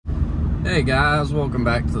Hey guys, welcome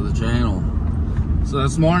back to the channel. So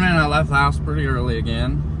this morning I left the house pretty early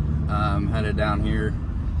again. Headed down here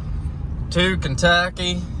to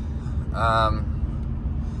Kentucky.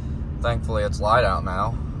 Thankfully it's light out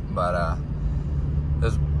now, but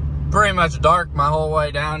it's pretty much dark my whole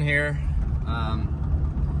way down here.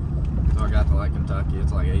 So I got to like Kentucky.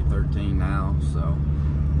 It's like 8:13 now, so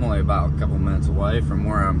I'm only about a couple minutes away from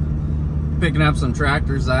where I'm picking up some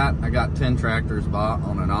tractors at. I got 10 tractors bought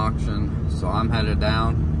on an auction, so I'm headed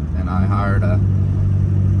down, and I hired a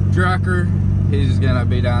trucker. He's gonna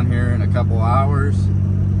be down here in a couple hours,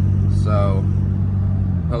 so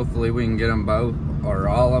hopefully we can get them both or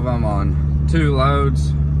all of them on 2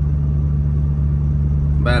 loads.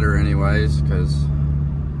 Better anyways, because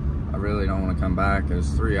I really don't want to come back.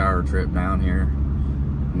 It's a 3-hour trip down here.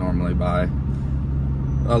 Normally buy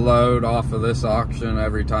a load off of this auction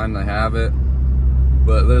every time they have it,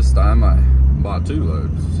 but this time I bought 2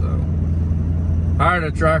 loads. So hired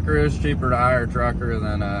a trucker. It's cheaper to hire a trucker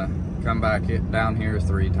than come back down here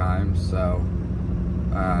 3 times. So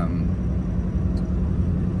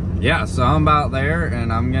yeah, so I'm about there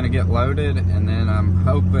and I'm gonna get loaded, and then I'm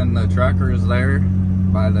hoping the trucker is there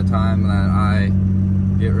by the time that I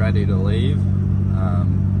get ready to leave,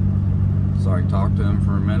 so I can talk to him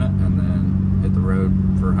for a minute and then hit the road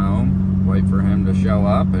for home, wait for him to show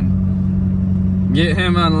up and get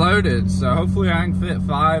him unloaded. So hopefully I can fit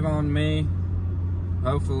 5 on me,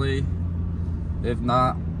 hopefully. If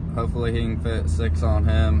not, hopefully he can fit 6 on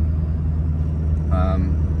him.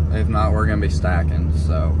 If not, we're gonna be stacking.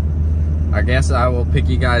 So I guess I will pick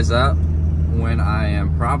you guys up when I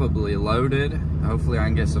am probably loaded. Hopefully I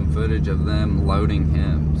can get some footage of them loading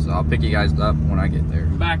him. So I'll pick you guys up when I get there.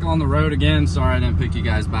 Back on the road again. Sorry I didn't pick you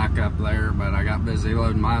guys back up there, but I got busy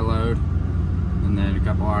loading my load. And then a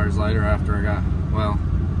couple hours later, after I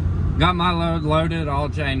got my load loaded, all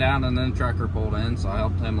chained down, and then the trucker pulled in, so I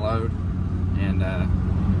helped him load. And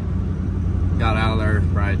got out of there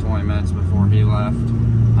probably 20 minutes before he left.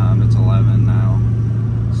 It's 11 now.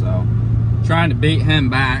 So trying to beat him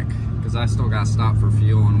back, because I still got stopped for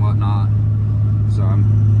fuel and whatnot. So I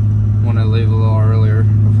want to leave a little earlier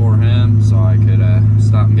before him so I could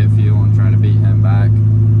stop and get fuel and try to beat him back.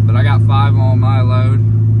 But I got 5 on my load,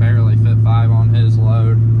 barely fit 5 on his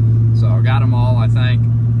load. So I got them all, I think.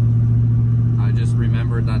 I just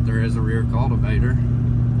remembered that there is a rear cultivator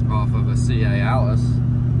off of a CA Alice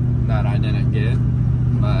that I didn't get,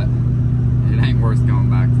 but it ain't worth going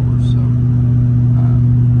back for. So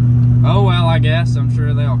oh well, I guess. I'm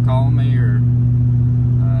sure they'll call me or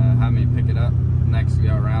have me pick it up next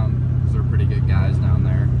go around, because they're pretty good guys down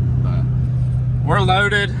there. But we're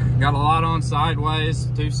loaded, got a lot on sideways,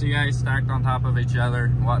 2 CAs stacked on top of each other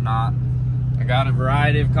and whatnot. I got a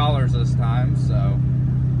variety of colors this time, so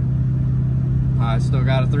I still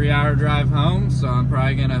got a 3-hour drive home, so I'm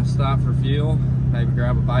probably gonna stop for fuel, maybe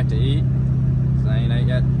grab a bite to eat, because I ain't ate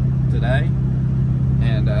yet today,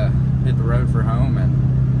 and hit the road for home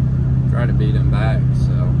and try to beat him back.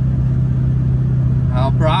 So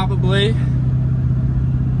I'll probably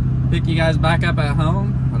pick you guys back up at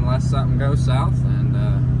home unless something goes south, and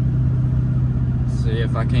see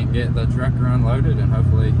if I can't get the trucker unloaded and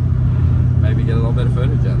hopefully maybe get a little bit of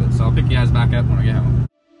footage of it. So I'll pick you guys back up when I get home.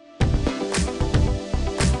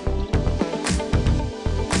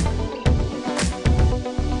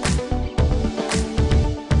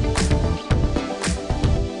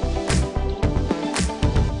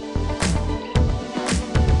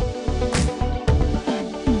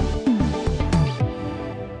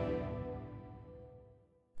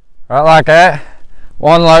 Right, like that,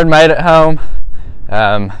 1 load made it home.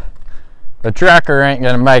 The trucker ain't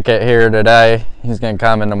gonna make it here today. He's gonna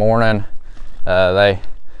come in the morning. A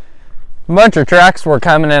bunch of trucks were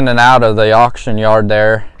coming in and out of the auction yard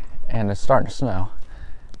there, and it's starting to snow.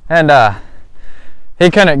 And he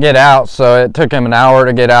couldn't get out, so it took him an hour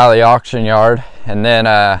to get out of the auction yard. And then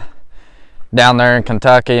down there in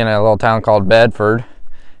Kentucky, in a little town called Bedford,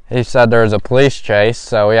 he said there was a police chase,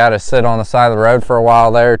 so we had to sit on the side of the road for a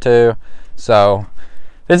while there too. So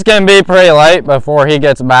it's gonna be pretty late before he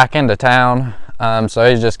gets back into town. So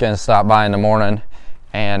he's just gonna stop by in the morning,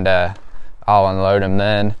 and I'll unload him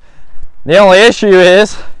then. The only issue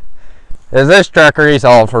is this trucker, he's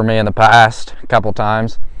hauled for me in the past a couple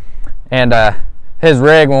times, and his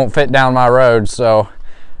rig won't fit down my road, so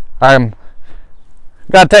I'm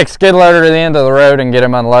got to take a skid loader to the end of the road and get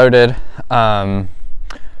him unloaded.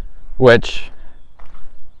 Which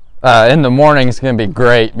in the morning is going to be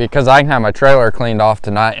great, because I can have my trailer cleaned off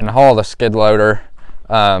tonight and haul the skid loader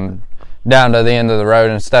down to the end of the road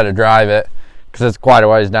instead of drive it, because it's quite a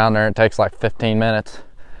ways down there. It takes like 15 minutes.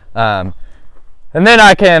 And then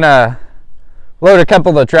I can load a couple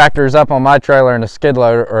of the tractors up on my trailer in a skid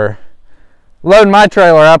loader, or load my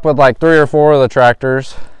trailer up with like 3 or 4 of the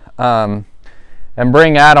tractors, and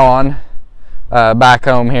bring that on back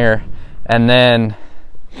home here, and then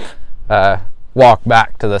walk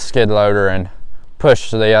back to the skid loader and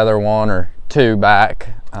push the other 1 or 2 back,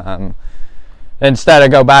 instead of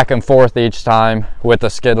go back and forth each time with the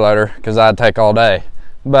skid loader, because that'd take all day.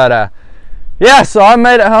 But yeah, so I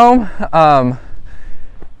made it home.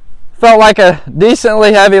 Felt like a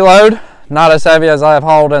decently heavy load, not as heavy as I've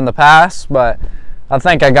hauled in the past, but I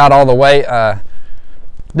think I got all the weight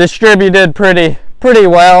distributed pretty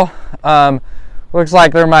well. Looks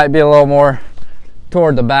like there might be a little more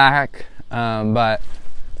toward the back, but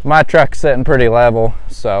my truck's sitting pretty level,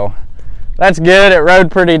 so that's good. It rode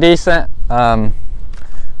pretty decent,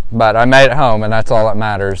 but I made it home, and that's all that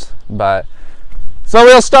matters. But so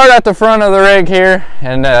we'll start at the front of the rig here,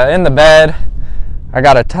 and in the bed I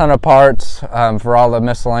got a ton of parts for all the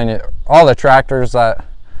miscellaneous, all the tractors that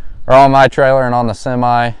are on my trailer and on the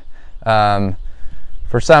semi.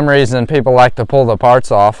 For some reason, people like to pull the parts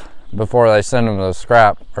off before they send them to the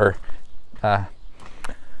scrap, or let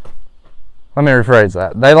me rephrase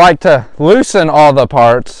that. They like to loosen all the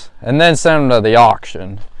parts and then send them to the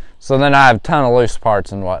auction. So then I have a ton of loose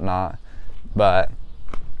parts and whatnot. But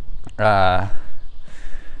I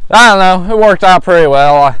don't know, it worked out pretty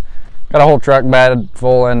well. I got a whole truck bed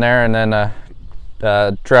full in there, and then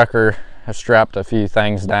the trucker has strapped a few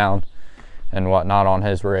things down and whatnot on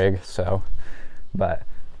his rig. So, but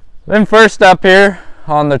then first up here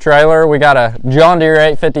on the trailer, we got a John Deere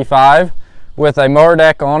 855 with a mower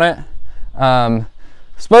deck on it.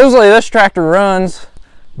 Supposedly this tractor runs,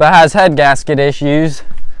 but has head gasket issues,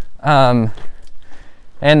 and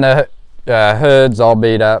the hood's all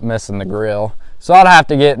beat up, missing the grill. So I'd have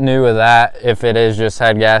to get new with that if it is just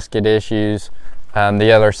head gasket issues.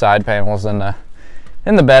 The other side panel's in the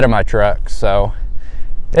bed of my truck. So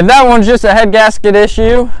if that one's just a head gasket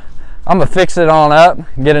issue, I'm gonna fix it on up,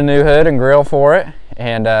 get a new hood and grill for it,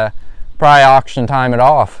 and probably auction time it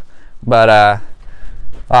off. But I'll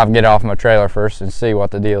have to get it off my trailer first and see what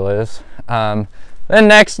the deal is. Then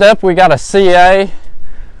next up, we got a CA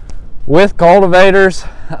with cultivators.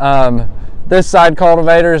 This side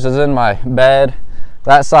cultivators is in my bed,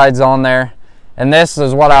 that side's on there, and this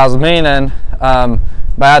is what I was meaning. But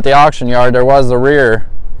at the auction yard, there was the rear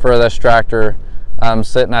for this tractor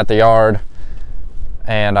sitting at the yard,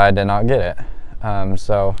 and I did not get it.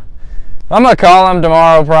 So I'm gonna call them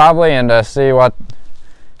tomorrow probably, and see what,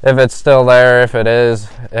 if it's still there, if it is,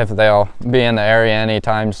 if they'll be in the area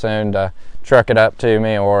anytime soon to truck it up to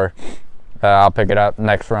me, or I'll pick it up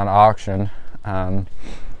next run auction.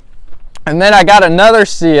 And then I got another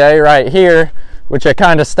CA right here, which I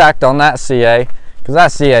kind of stacked on that CA, because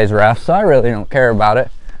that CA is rough, so I really don't care about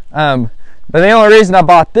it. But the only reason I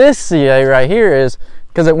bought this CA right here is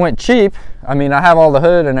because it went cheap. I mean, I have all the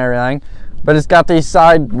hood and everything, but it's got these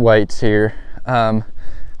side weights here.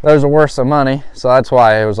 Those are worth some money, so that's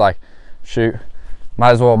why it was like, shoot,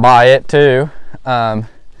 might as well buy it too. And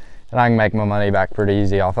I can make my money back pretty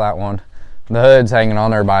easy off that one. The hood's hanging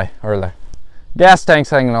on there by, or the gas tank's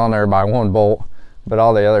hanging on there by 1 bolt, but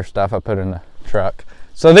all the other stuff I put in the truck.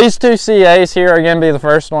 So these 2 CAs here are going to be the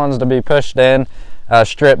first ones to be pushed in,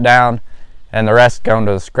 stripped down, and the rest going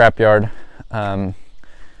to the scrapyard,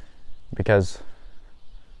 because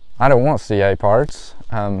I don't want CA parts.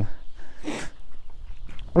 Well,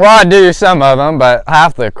 I do some of them, but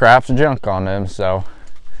half the crap's junk on them, so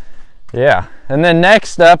yeah. And then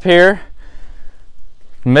next up here,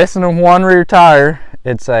 missing 1 rear tire.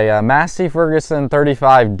 It's a Massey Ferguson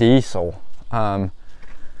 35 diesel.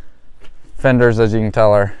 Fenders, as you can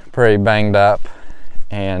tell, are pretty banged up.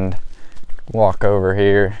 And walk over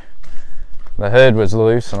here, the hood was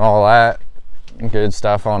loose and all that good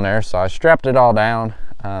stuff on there, so I strapped it all down.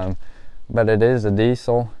 But it is a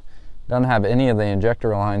diesel, doesn't have any of the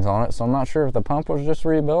injector lines on it, so I'm not sure if the pump was just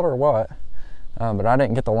rebuilt or what. But I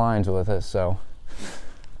didn't get the lines with it, so.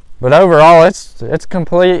 But overall, it's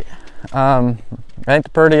complete. Ain't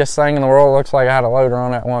the prettiest thing in the world. Looks like I had a loader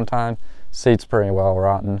on it at one time. Seat's pretty well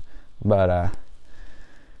rotten, but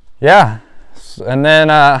yeah. And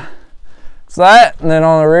then it's that. And then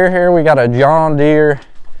on the rear here, we got a John Deere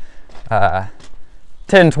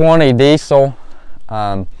 1020 diesel.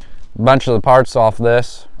 A bunch of the parts off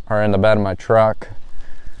this are in the bed of my truck.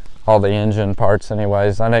 All the engine parts,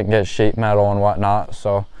 anyways. I didn't get sheet metal and whatnot,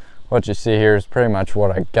 so what you see here is pretty much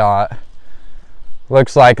what I got.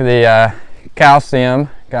 Looks like the calcium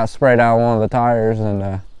got sprayed out on one of the tires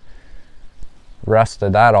and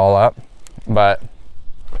rusted that all up. But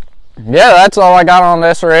yeah, that's all I got on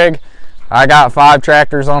this rig. I got 5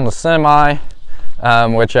 tractors on the semi.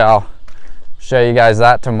 which I'll show you guys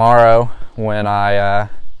that tomorrow when I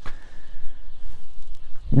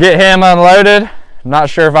get him unloaded. I'm not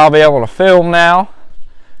sure if I'll be able to film now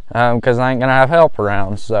because I ain't gonna have help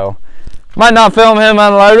around, so might not film him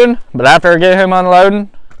unloading, but after I get him unloaded,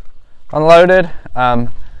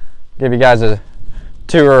 give you guys a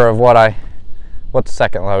tour of what the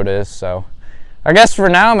second load is. So I guess for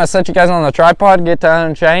now I'm gonna set you guys on the tripod, get to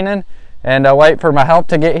unchaining, and wait for my help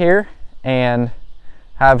to get here and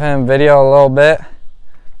have him video a little bit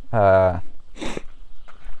of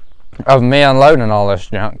me unloading all this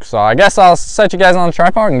junk. So I guess I'll set you guys on the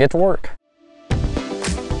tripod and get to work.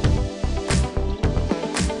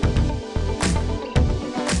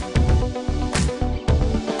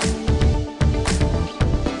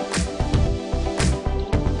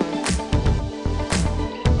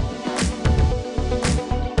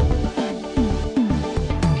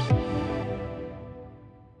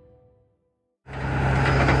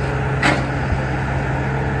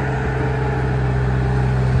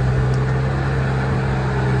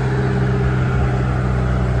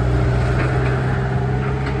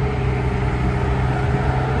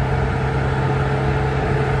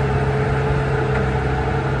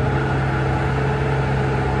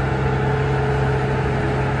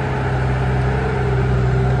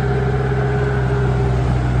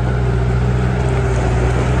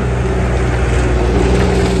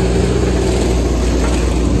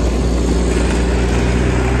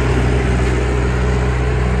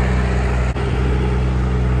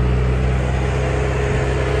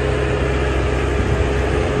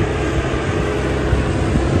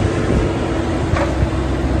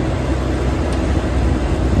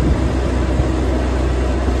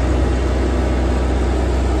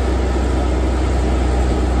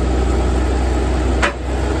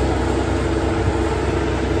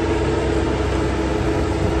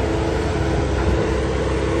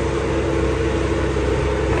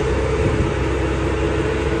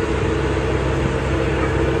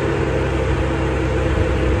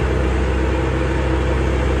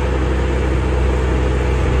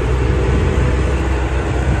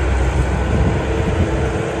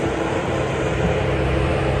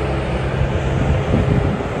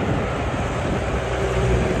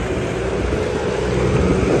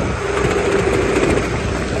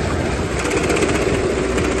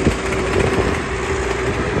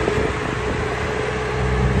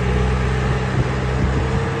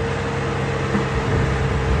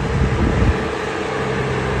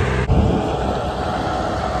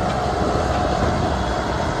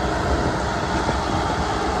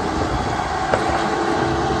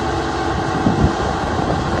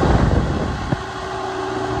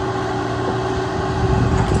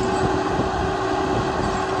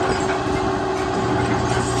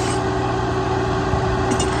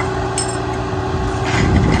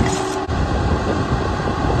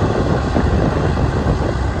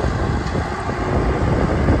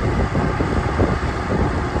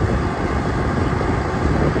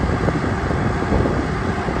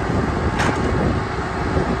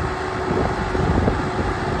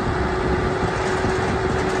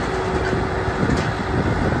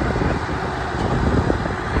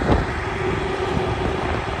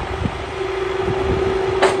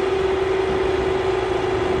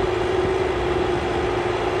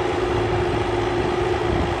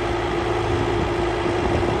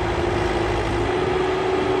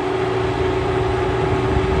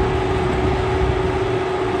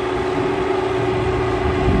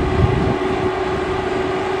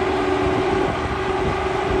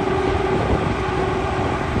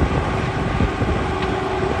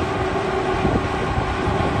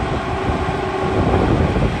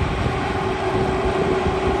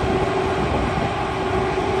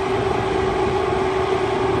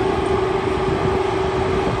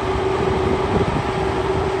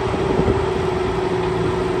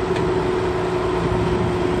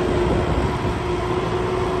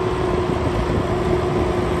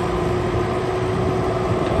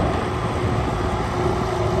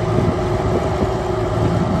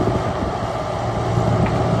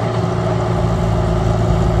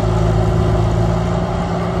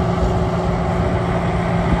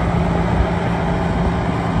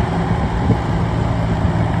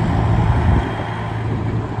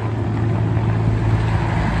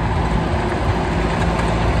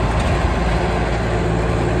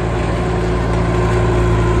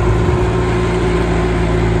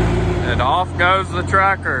 goes the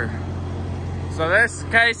trucker. So this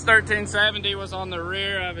Case 1370 was on the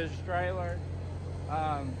rear of his trailer.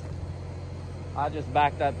 I just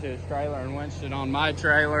backed up to his trailer and winched it on my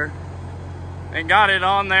trailer and got it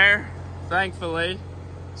on there, thankfully.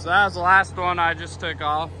 So that was the last one I just took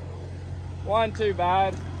off. Wasn't too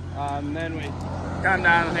bad. And then we come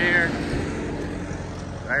down here.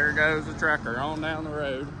 There goes the trucker on down the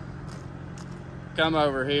road. Come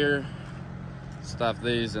over here, stuff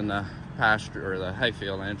these in the pasture or the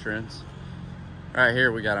hayfield entrance. Right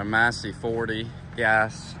here we got a Massey 40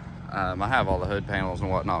 gas. I have all the hood panels and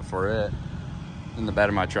whatnot for it in the bed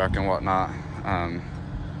of my truck and whatnot.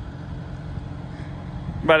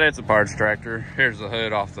 But it's a parts tractor. Here's the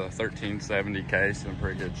hood off the 1370 case in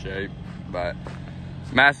pretty good shape. But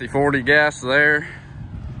Massey 40 gas there,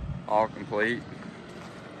 all complete.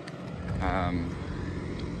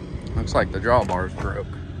 Looks like the drawbars broke.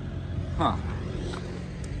 Huh.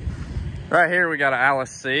 Right here we got an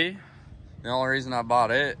Alice C. The only reason I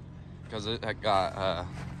bought it, because it got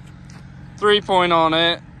 3-point on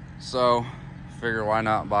it. So figure why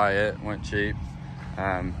not buy it, went cheap.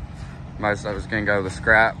 Most of it was gonna go to the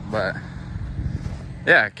scrap, but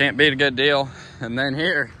yeah, can't beat a good deal. And then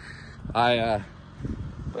here, I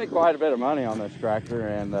paid quite a bit of money on this tractor,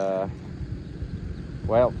 and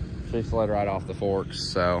well, she slid right off the forks,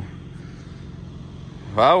 so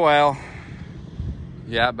oh well.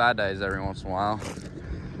 Yeah, bad days every once in a while.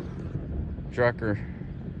 Trucker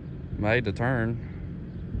made the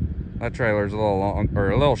turn. That trailer's a little long,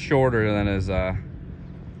 or a little shorter than his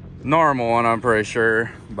normal one, I'm pretty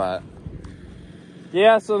sure. But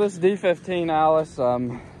yeah, so this D15 Alice,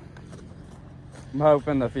 I'm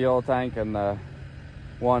hoping the fuel tank and the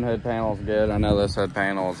one hood panel's good. I know this hood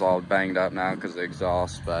panel is all banged up now because of the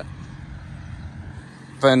exhaust, but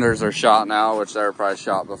fenders are shot now, which they were probably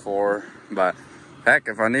shot before. But heck,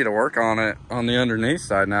 if I need to work on it on the underneath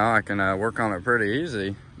side now, I can work on it pretty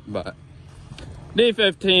easy. But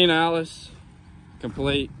D15 Alice,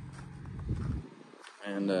 complete,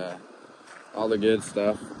 and all the good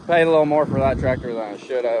stuff. Paid a little more for that tractor than I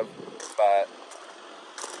should have, but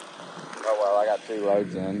oh well, I got 2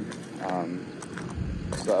 loads in.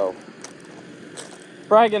 So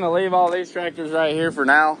probably gonna leave all these tractors right here for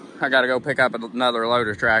now. I gotta go pick up another load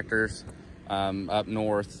of tractors up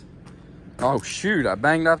north. Oh shoot, I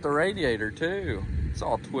banged up the radiator too. It's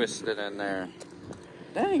all twisted in there.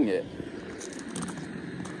 Dang it.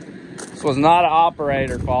 This was not an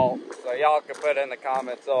operator fault, so y'all can put in the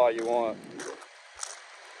comments all you want.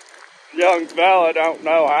 Young fella don't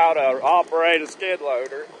know how to operate a skid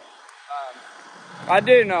loader. I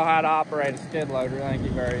do know how to operate a skid loader, thank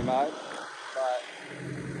you very much. But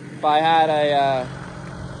if I had a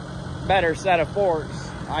better set of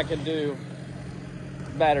forks, I could do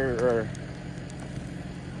better, or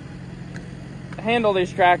handle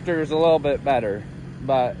these tractors a little bit better.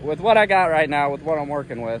 But with what I got right now, with what I'm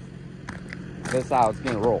working with, this is how it's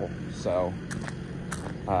gonna roll. So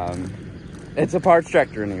it's a parts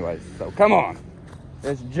tractor anyways, so come on,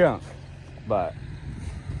 it's junk. But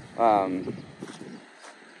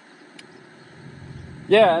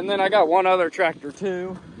yeah, and then I got one other tractor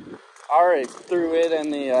too. I already threw it in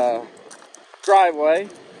the driveway,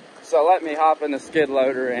 so let me hop in the skid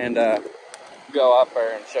loader and go up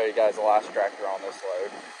there and show you guys the last tractor on this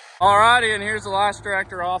load. Alrighty, and here's the last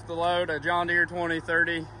tractor off the load, a John Deere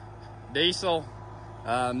 2030 diesel.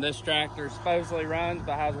 This tractor supposedly runs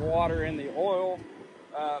but has water in the oil.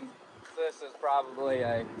 This is probably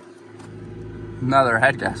another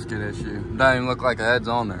head gasket issue. Doesn't even look like a head's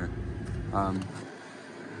on there.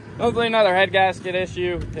 Hopefully another head gasket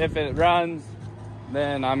issue. If it runs,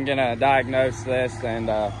 then I'm gonna diagnose this and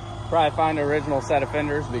probably find the original set of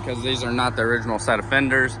fenders, because these are not the original set of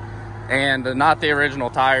fenders, and not the original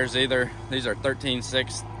tires either. These are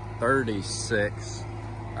 13/6/36.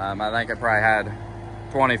 I think I probably had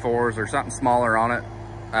 24s or something smaller on it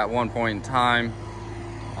at one point in time.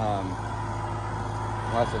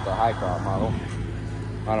 Unless it's a high crop model.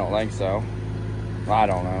 I don't think so. I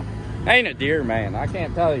don't know. Ain't a Deere man, I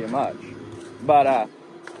can't tell you much. But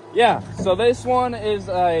yeah, so this one is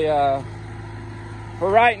a for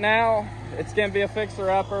right now, it's gonna be a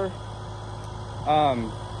fixer-upper.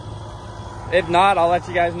 If not, I'll let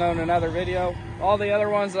you guys know in another video. All the other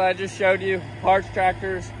ones that I just showed you, parts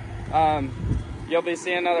tractors, you'll be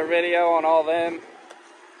seeing another video on all them.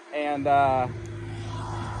 And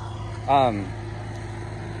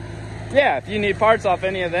yeah, if you need parts off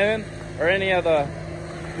any of them or any of the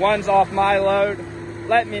ones off my load,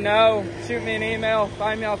 let me know. Shoot me an email,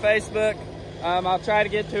 find me on Facebook. I'll try to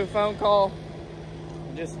get to a phone call.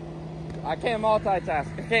 I can't multitask.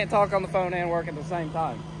 I can't talk on the phone and work at the same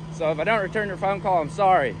time. So if I don't return your phone call, I'm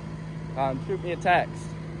sorry. Shoot me a text,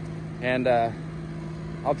 and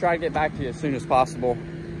I'll try to get back to you as soon as possible.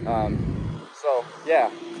 So yeah,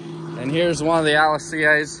 and here's one of the Alice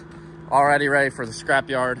CAs already ready for the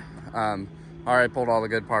scrapyard. already pulled all the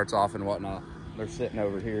good parts off and whatnot. They're sitting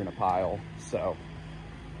over here in a pile. So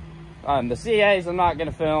the CAs I'm not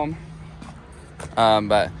gonna film.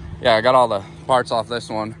 But yeah, I got all the parts off this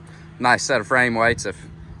one. Nice set of frame weights. If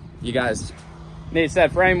you guys need a set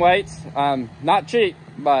of frame weights, not cheap,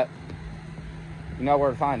 but you know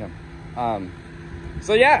where to find them.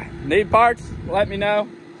 So yeah, need parts, let me know.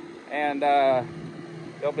 And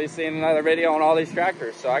you'll be seeing another video on all these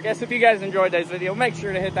tractors. So I guess if you guys enjoyed today's video, make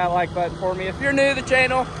sure to hit that like button for me. If you're new to the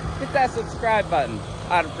channel, hit that subscribe button.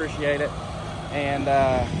 I'd appreciate it. And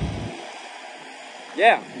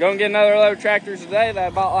yeah, go and get another load of tractors today that I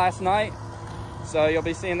bought last night. So you'll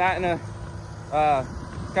be seeing that in a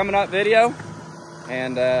coming up video.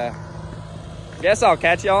 And guess I'll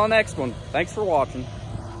catch y'all on the next one. Thanks for watching.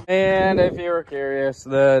 And if you were curious,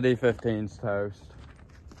 the D15's toast.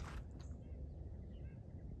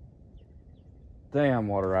 Damn,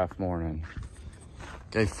 what a rough morning.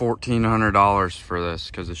 Gave $1,400 for this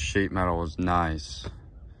because the sheet metal was nice.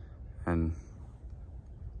 And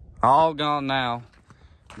all gone now.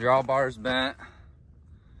 Drawbar's bent.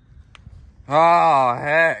 Oh,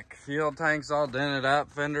 heck. Fuel tank's all dented up.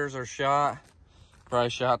 Fenders are shot. Probably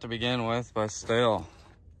shot to begin with, but still.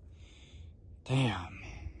 Damn.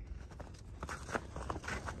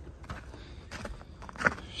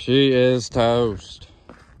 She is toast.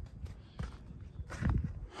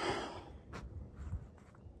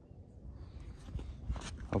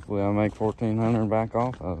 Hopefully I'll make $1,400 back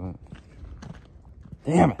off of it.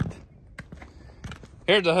 Damn it.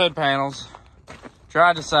 Here's the hood panels.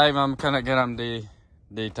 Tried to save them, couldn't get them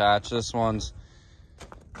detached. This one's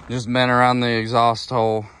just bent around the exhaust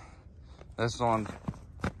hole. This one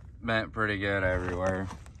bent pretty good everywhere.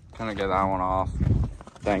 Couldn't get that one off.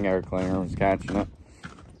 Dang, air cleaner was catching it.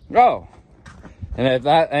 Oh, and if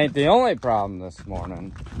that ain't the only problem this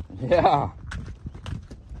morning, yeah.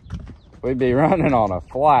 We'd be running on a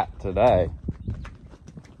flat today.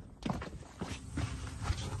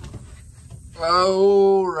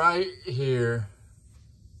 Oh, right here.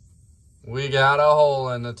 We got a hole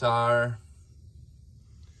in the tire.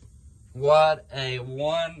 What a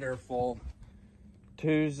wonderful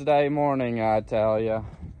Tuesday morning, I tell ya.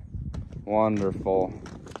 Wonderful.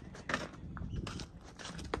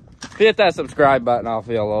 If you hit that subscribe button, I'll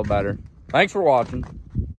feel a little better. Thanks for watching.